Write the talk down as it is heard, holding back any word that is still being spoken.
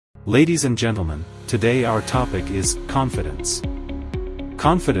Ladies and gentlemen, today our topic is confidence.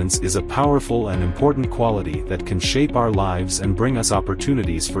 Confidence is a powerful and important quality that can shape our lives and bring us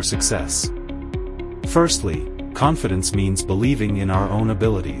opportunities for success. Firstly, confidence means believing in our own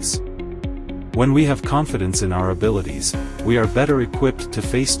abilities. When we have confidence in our abilities, we are better equipped to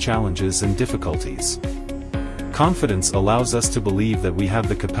face challenges and difficulties. Confidence allows us to believe that we have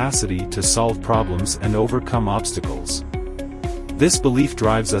the capacity to solve problems and overcome obstacles. This belief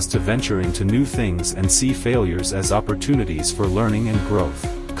drives us to venture into new things and see failures as opportunities for learning and growth.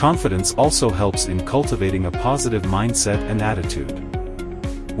 Confidence also helps in cultivating a positive mindset and attitude.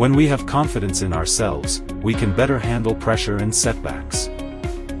 When we have confidence in ourselves, we can better handle pressure and setbacks.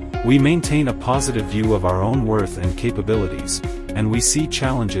 We maintain a positive view of our own worth and capabilities, and we see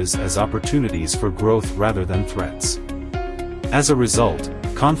challenges as opportunities for growth rather than threats. As a result,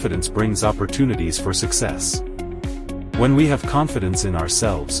 confidence brings opportunities for success. When we have confidence in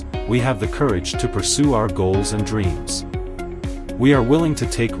ourselves, we have the courage to pursue our goals and dreams. We are willing to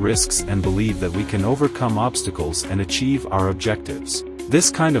take risks and believe that we can overcome obstacles and achieve our objectives.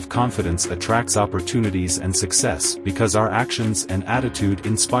 This kind of confidence attracts opportunities and success because our actions and attitude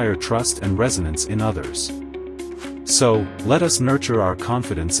inspire trust and resonance in others. So, let us nurture our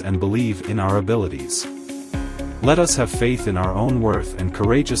confidence and believe in our abilities. Let us have faith in our own worth and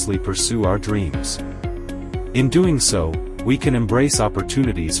courageously pursue our dreams. In doing so, we can embrace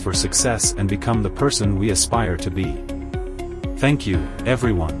opportunities for success and become the person we aspire to be. Thank you,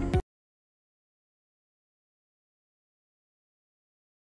 everyone.